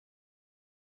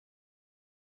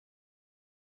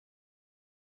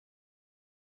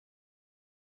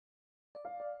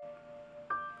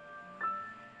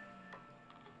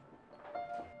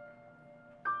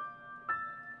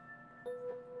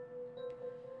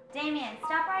Damien,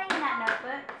 stop writing in that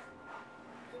notebook.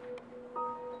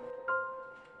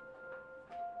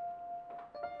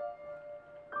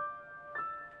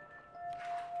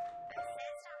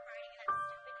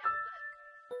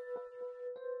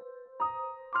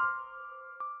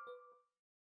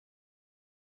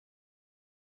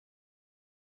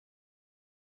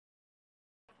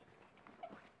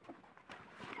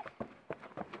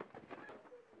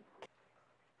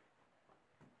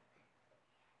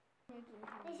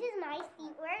 This is my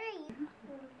seat. Where are you?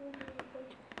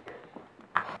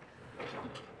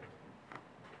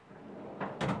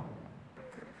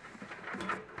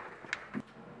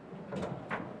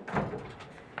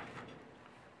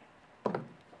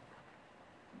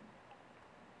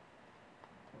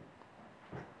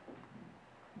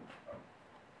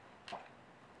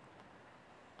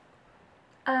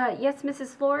 Yes,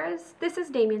 Mrs. Flores. This is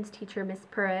Damien's teacher, Miss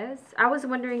Perez. I was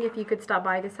wondering if you could stop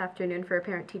by this afternoon for a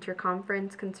parent-teacher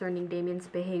conference concerning Damien's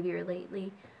behavior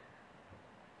lately.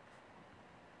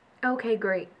 Okay,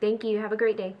 great. Thank you. Have a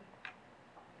great day.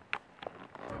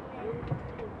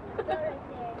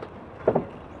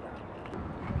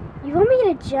 You want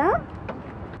me to jump?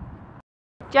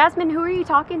 Jasmine, who are you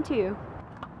talking to?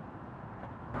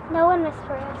 No one, Miss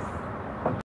Perez.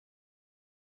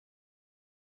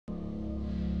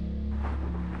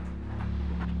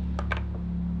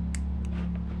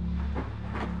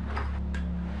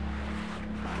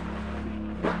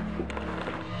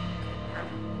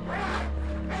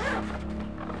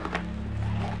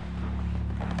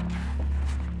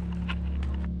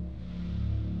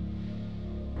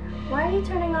 Why are you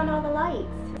turning on all the lights?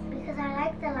 Because I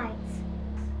like the lights.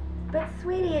 But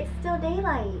sweetie, it's still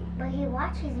daylight. But he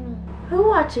watches me. Who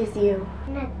watches you?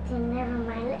 Nothing, never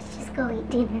mind. Let's just go eat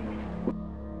dinner.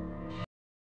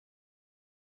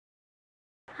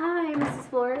 Hi, Mrs.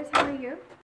 Flores. How are you?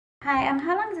 Hi,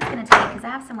 how long is this going to take? Because I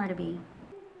have somewhere to be.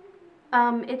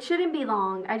 It shouldn't be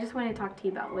long. I just wanted to talk to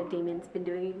you about what Damien's been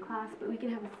doing in class, but we can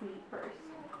have a seat first.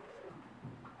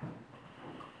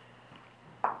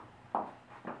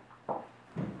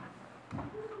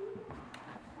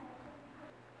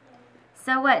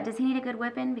 So what, does he need a good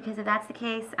whipping? Because if that's the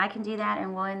case, I can do that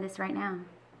and we'll end this right now.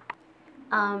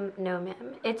 No,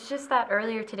 ma'am. It's just that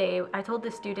earlier today, I told the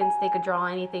students they could draw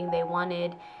anything they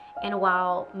wanted, and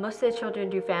while most of the children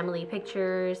drew family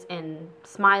pictures and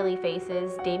smiley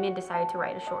faces, Damien decided to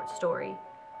write a short story.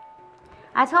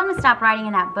 I told him to stop writing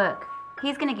in that book.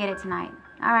 He's going to get it tonight.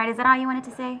 All right, is that all you wanted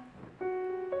to say?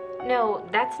 No,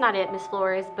 that's not it, Miss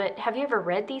Flores, but have you ever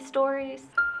read these stories?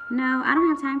 No, I don't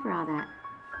have time for all that.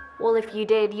 Well, if you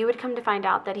did, you would come to find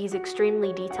out that he's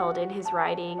extremely detailed in his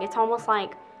writing. It's almost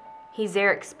like he's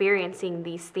there experiencing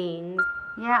these things.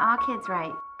 Yeah, all kids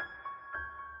write.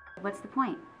 What's the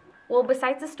point? Well,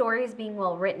 besides the stories being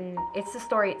well written, it's the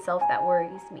story itself that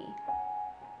worries me.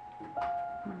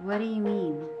 What do you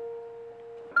mean?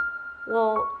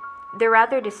 Well, they're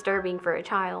rather disturbing for a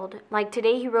child. Like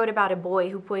today he wrote about a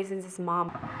boy who poisons his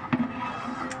mom.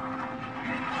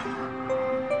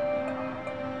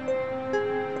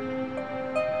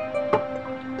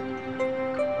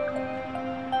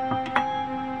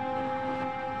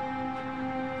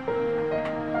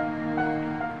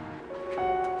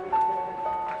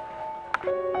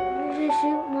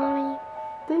 Shoot, Mommy.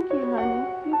 Thank you, honey.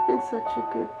 You've been such a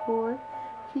good boy.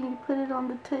 Can you put it on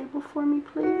the table for me,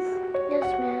 please? Yes,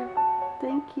 ma'am.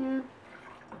 Thank you.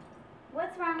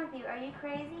 What's wrong with you? Are you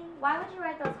crazy? Why would you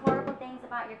write those horrible things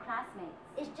about your classmates?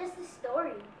 It's just a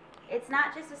story. It's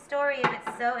not just a story if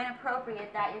it's so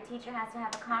inappropriate that your teacher has to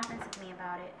have a conference with me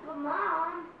about it. But,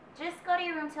 Mom. Just go to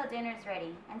your room till dinner's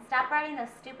ready and stop writing those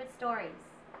stupid stories.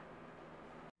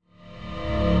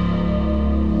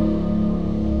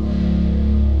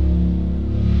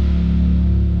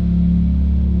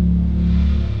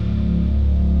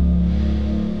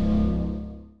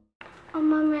 Oh,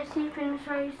 Mommy, I see you finished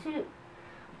your suit.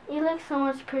 You look so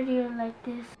much prettier like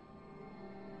this.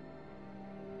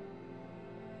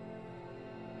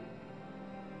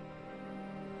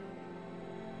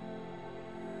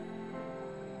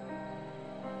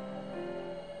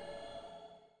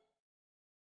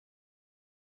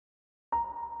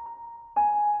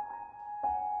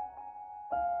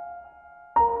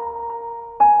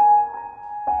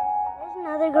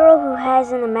 Another girl who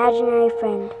has an imaginary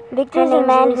friend. Victor's a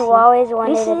man who always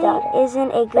wanted a daughter.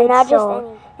 Isn't a good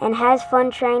soul and has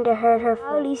fun trying to hurt her.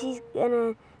 Now Lucy's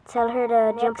gonna tell her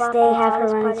to jump off and have her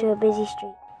run into a busy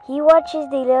street. He watches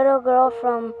the little girl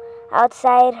from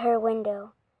outside her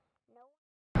window.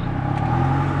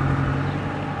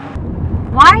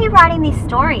 Why are you writing these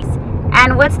stories?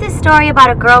 And what's this story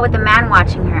about a girl with a man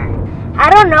watching her? I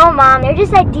don't know, Mom. They're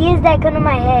just ideas that come to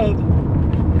my head.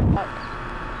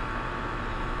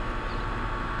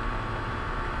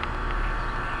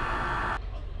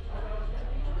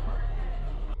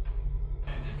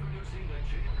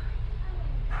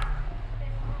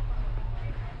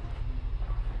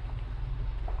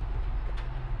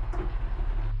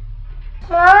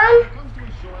 Mom?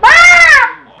 Mom!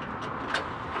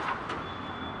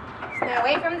 Stay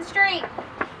away from the street.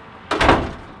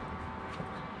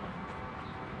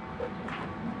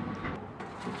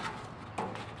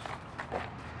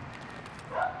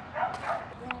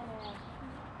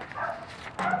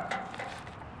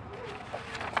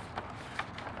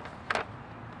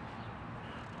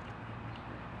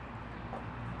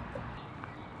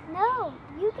 No,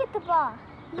 you get the ball.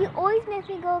 You always make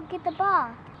me go get the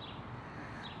ball.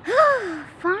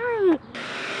 Fine.